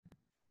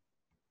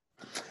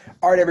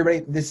All right, everybody,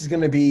 this is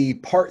going to be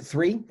part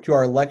 3 to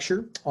our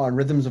lecture on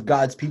Rhythms of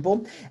God's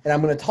People. And I'm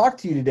going to talk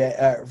to you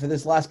today for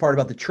this last part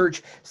about the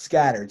church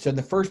scattered. So in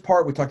the first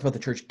part, we talked about the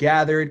church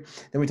gathered.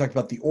 Then we talked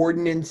about the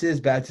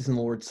ordinances, baptism, and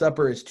the Lord's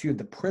Supper as two of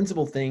the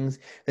principal things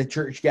that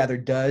church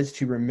gathered does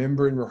to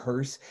remember and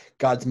rehearse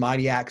God's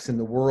mighty acts in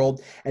the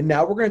world. And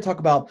now we're going to talk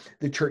about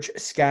the church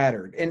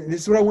scattered. And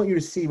this is what I want you to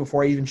see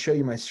before I even show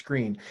you my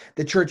screen.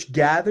 The church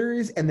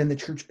gathers and then the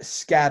church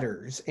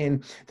scatters.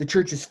 And the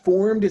church is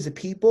formed as a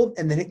people,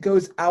 and then it goes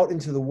out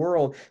into the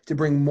world to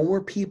bring more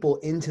people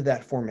into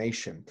that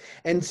formation.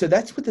 And so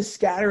that's what the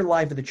scattered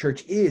life of the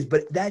church is,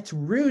 but that's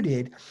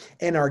rooted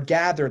in our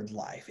gathered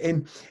life.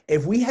 And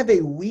if we have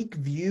a weak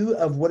view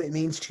of what it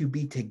means to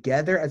be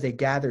together as a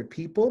gathered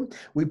people,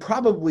 we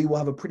probably will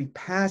have a pretty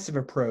passive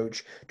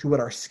approach to what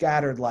our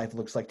scattered life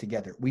looks like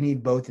together. We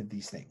need both of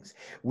these things.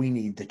 We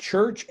need the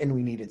church and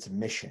we need its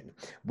mission.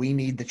 We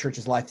need the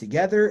church's life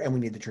together and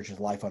we need the church's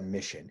life on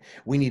mission.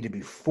 We need to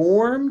be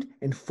formed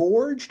and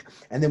forged,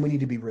 and then we need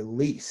to be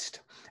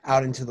released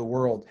out into the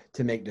world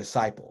to make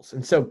disciples.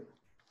 And so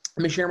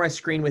let me share my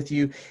screen with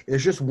you.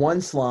 There's just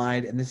one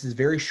slide, and this is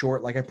very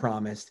short, like I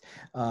promised,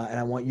 and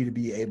I want you to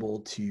be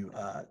able to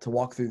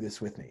walk through this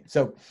with me.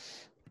 So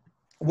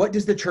what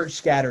does the church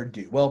scattered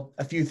do? Well,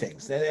 a few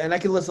things, and I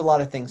can list a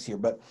lot of things here,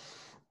 but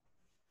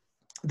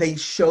they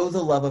show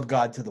the love of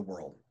God to the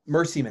world.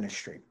 Mercy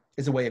ministry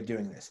is a way of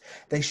doing this.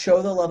 They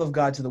show the love of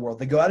God to the world.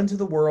 They go out into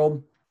the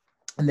world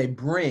and they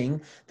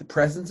bring the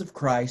presence of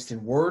Christ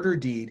in word or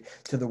deed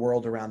to the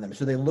world around them.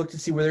 So they look to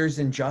see where there's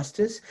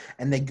injustice,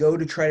 and they go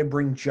to try to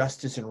bring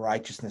justice and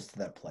righteousness to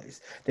that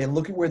place. They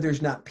look at where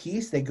there's not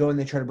peace, they go and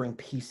they try to bring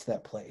peace to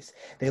that place.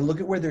 They look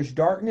at where there's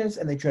darkness,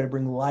 and they try to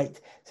bring light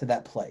to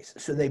that place.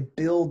 So they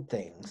build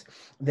things.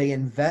 They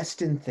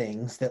invest in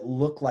things that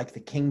look like the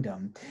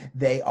kingdom.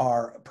 They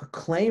are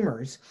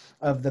proclaimers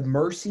of the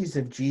mercies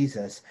of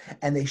Jesus,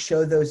 and they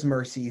show those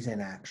mercies in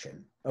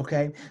action.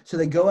 Okay, so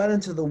they go out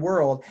into the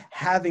world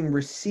having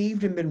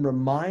received and been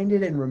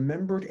reminded and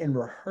remembered and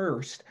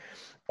rehearsed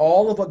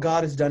all of what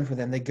God has done for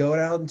them. They go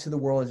out into the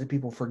world as a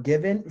people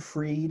forgiven,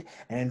 freed,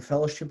 and in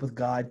fellowship with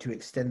God to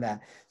extend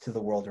that to the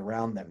world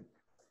around them.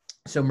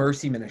 So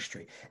mercy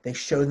ministry, they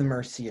show the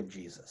mercy of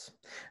Jesus.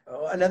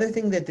 Another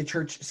thing that the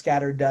church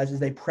scattered does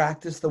is they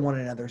practice the one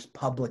another's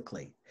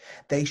publicly.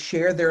 They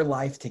share their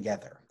life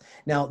together.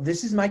 Now,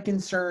 this is my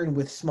concern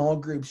with small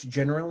groups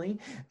generally,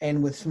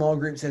 and with small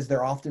groups as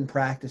they're often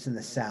practiced in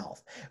the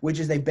South, which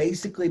is they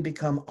basically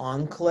become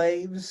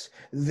enclaves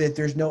that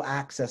there's no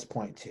access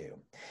point to.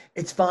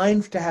 It's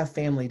fine to have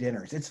family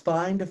dinners. It's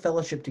fine to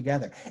fellowship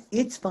together.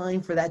 It's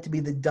fine for that to be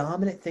the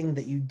dominant thing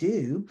that you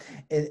do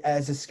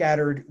as a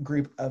scattered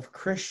group of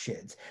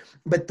Christians.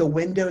 But the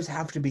windows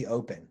have to be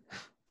open.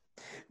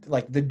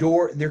 Like the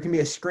door, there can be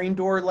a screen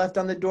door left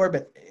on the door,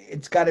 but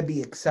it's got to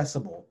be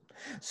accessible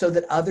so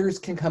that others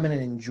can come in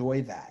and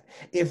enjoy that.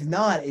 If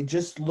not, it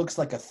just looks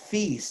like a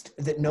feast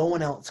that no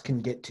one else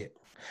can get to,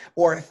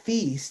 or a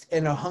feast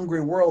in a hungry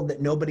world that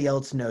nobody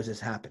else knows is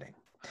happening.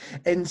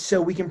 And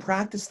so we can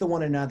practice the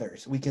one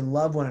another's. We can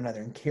love one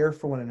another and care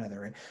for one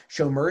another and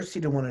show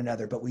mercy to one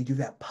another, but we do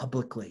that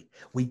publicly.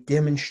 We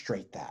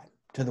demonstrate that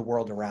to the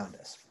world around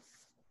us.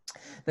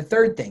 The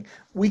third thing,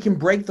 we can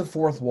break the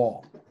fourth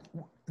wall.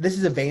 This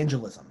is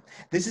evangelism.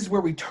 This is where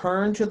we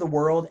turn to the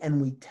world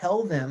and we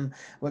tell them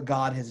what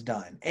God has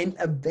done. And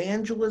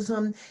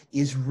evangelism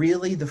is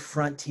really the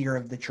frontier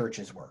of the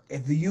church's work.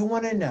 If you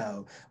want to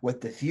know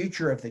what the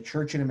future of the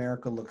church in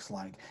America looks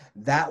like,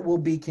 that will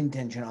be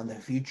contingent on the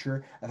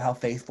future of how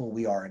faithful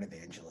we are in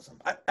evangelism.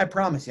 I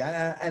promise you,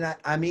 and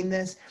I mean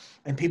this,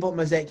 and people at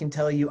Mosaic can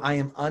tell you, I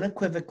am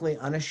unequivocally,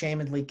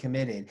 unashamedly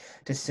committed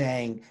to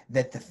saying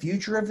that the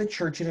future of the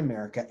church in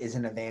America is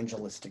an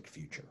evangelistic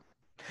future.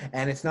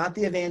 And it's not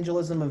the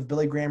evangelism of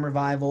Billy Graham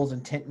revivals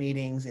and tent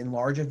meetings and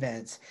large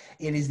events.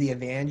 It is the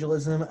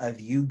evangelism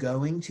of you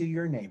going to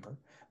your neighbor,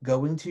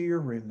 going to your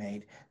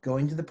roommate,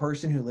 going to the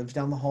person who lives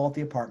down the hall at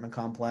the apartment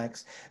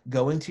complex,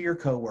 going to your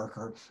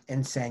coworker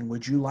and saying,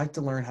 would you like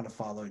to learn how to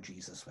follow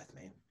Jesus with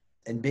me?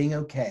 And being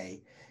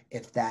okay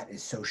if that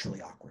is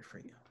socially awkward for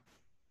you.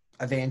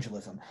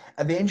 Evangelism.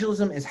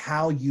 Evangelism is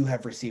how you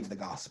have received the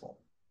gospel.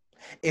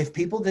 If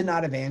people did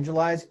not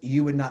evangelize,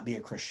 you would not be a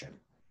Christian,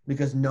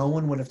 because no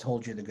one would have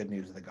told you the good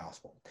news of the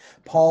gospel.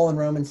 Paul in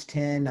Romans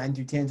 10, 9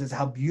 through 10 says,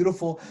 how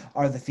beautiful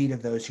are the feet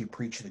of those who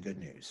preach the good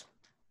news.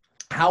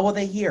 How will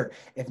they hear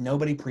if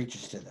nobody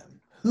preaches to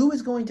them? Who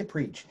is going to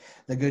preach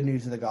the good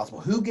news of the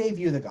gospel? Who gave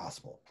you the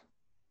gospel?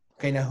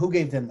 Okay, now who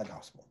gave them the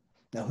gospel?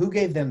 Now who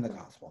gave them the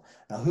gospel?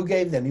 Now who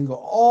gave them? You can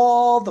go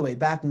all the way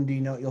back, and do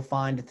you know what you'll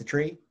find at the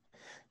tree?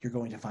 You're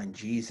going to find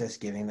Jesus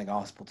giving the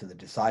gospel to the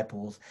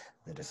disciples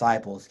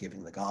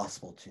giving the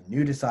gospel to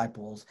new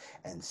disciples,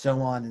 and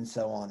so on and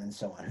so on and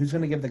so on. Who's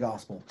going to give the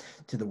gospel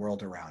to the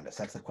world around us?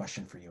 That's the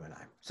question for you and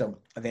I. So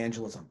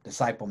evangelism,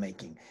 disciple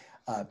making,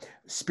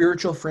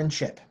 spiritual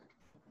friendship,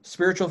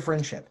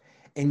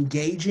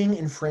 engaging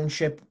in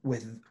friendship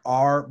with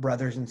our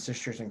brothers and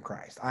sisters in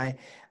Christ.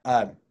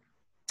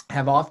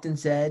 have often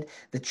said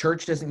the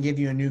church doesn't give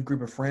you a new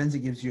group of friends, it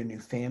gives you a new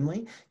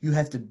family. You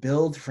have to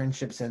build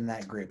friendships in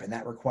that group, and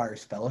that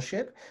requires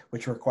fellowship,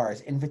 which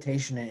requires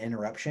invitation and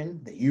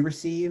interruption that you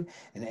receive,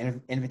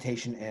 and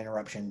invitation and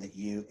interruption that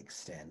you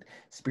extend.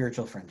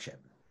 Spiritual friendship.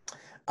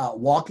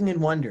 Walking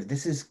in wonder.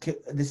 This is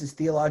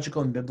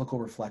theological and biblical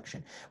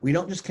reflection. We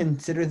don't just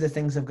consider the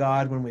things of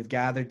God when we've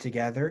gathered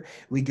together.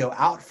 We go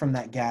out from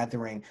that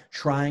gathering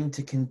trying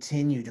to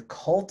continue to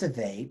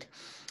cultivate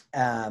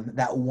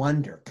that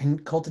wonder,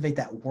 cultivate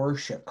that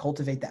worship,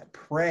 cultivate that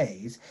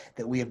praise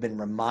that we have been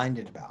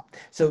reminded about.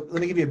 So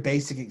let me give you a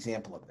basic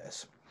example of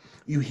this.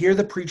 You hear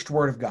the preached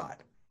word of God.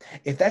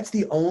 If that's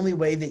the only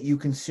way that you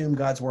consume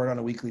God's word on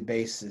a weekly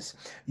basis,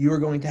 you are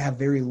going to have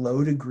very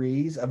low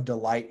degrees of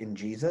delight in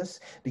Jesus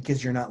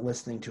because you're not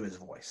listening to his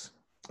voice.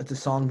 It's a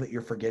song that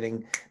you're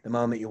forgetting the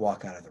moment you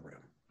walk out of the room.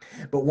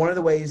 But one of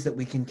the ways that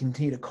we can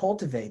continue to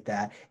cultivate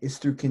that is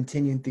through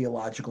continued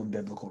theological and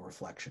biblical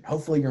reflection.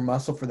 Hopefully your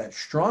muscle for that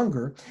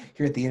stronger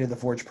here at the end of the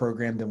Forge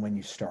program than when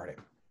you started.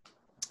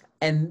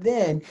 And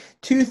then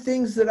 2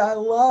 things that I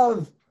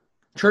love: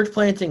 church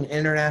planting,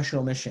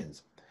 international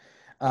missions.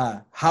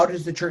 How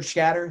does the church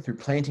scatter? Through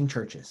planting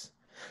churches.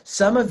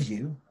 Some of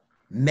you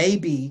may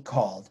be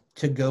called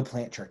to go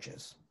plant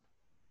churches.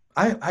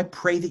 I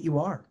pray that you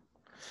are.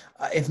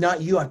 If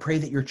not you, I pray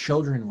that your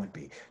children would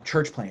be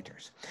church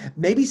planters.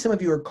 Maybe some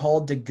of you are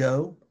called to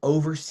go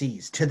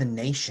overseas to the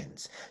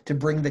nations to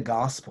bring the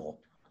gospel.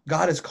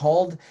 God has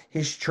called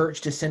his church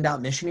to send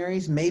out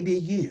missionaries. Maybe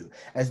you,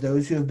 as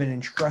those who have been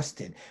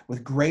entrusted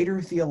with greater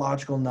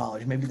theological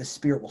knowledge, maybe the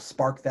Spirit will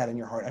spark that in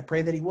your heart. I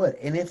pray that he would.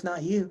 And if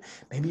not you,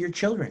 maybe your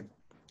children.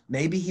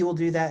 Maybe he will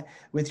do that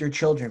with your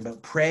children,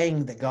 but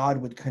praying that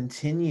God would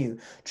continue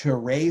to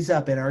raise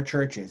up in our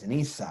churches in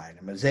Eastside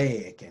and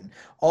Mosaic and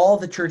all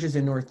the churches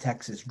in North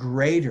Texas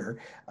greater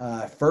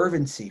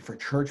fervency for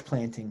church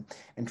planting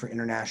and for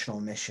international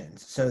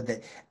missions, so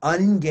that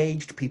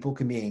unengaged people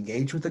can be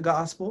engaged with the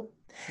gospel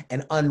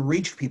and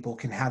unreached people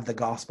can have the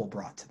gospel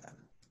brought to them.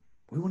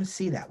 We want to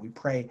see that. We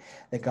pray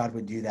that God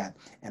would do that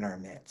in our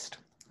midst.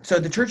 So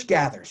the church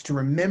gathers to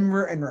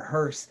remember and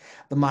rehearse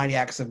the mighty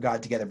acts of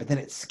God together, but then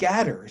it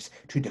scatters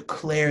to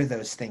declare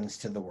those things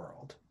to the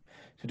world.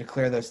 To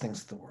declare those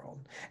things to the world.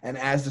 And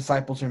as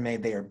disciples are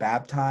made, they are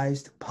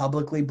baptized,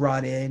 publicly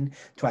brought in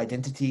to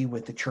identity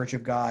with the church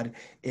of God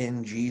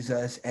in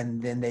Jesus,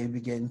 and then they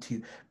begin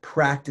to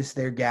practice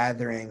their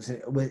gatherings,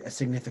 with a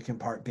significant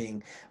part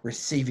being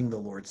receiving the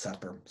Lord's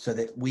Supper, so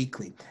that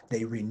weekly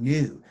they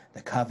renew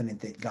the covenant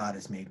that God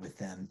has made with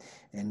them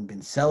and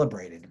been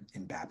celebrated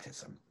in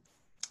baptism.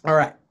 All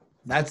right,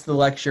 that's the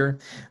lecture.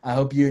 I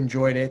hope you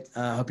enjoyed it.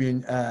 I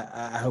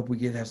hope we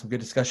get to have some good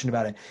discussion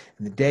about it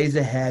in the days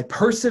ahead.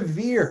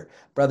 Persevere,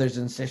 brothers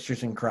and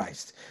sisters in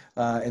Christ,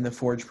 in the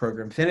Forge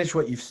program. Finish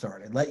what you've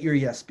started. Let your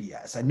yes be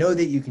yes. I know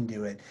that you can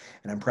do it,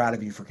 and I'm proud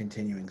of you for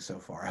continuing so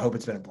far. I hope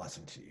it's been a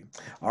blessing to you.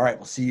 All right,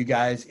 we'll see you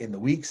guys in the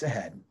weeks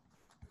ahead.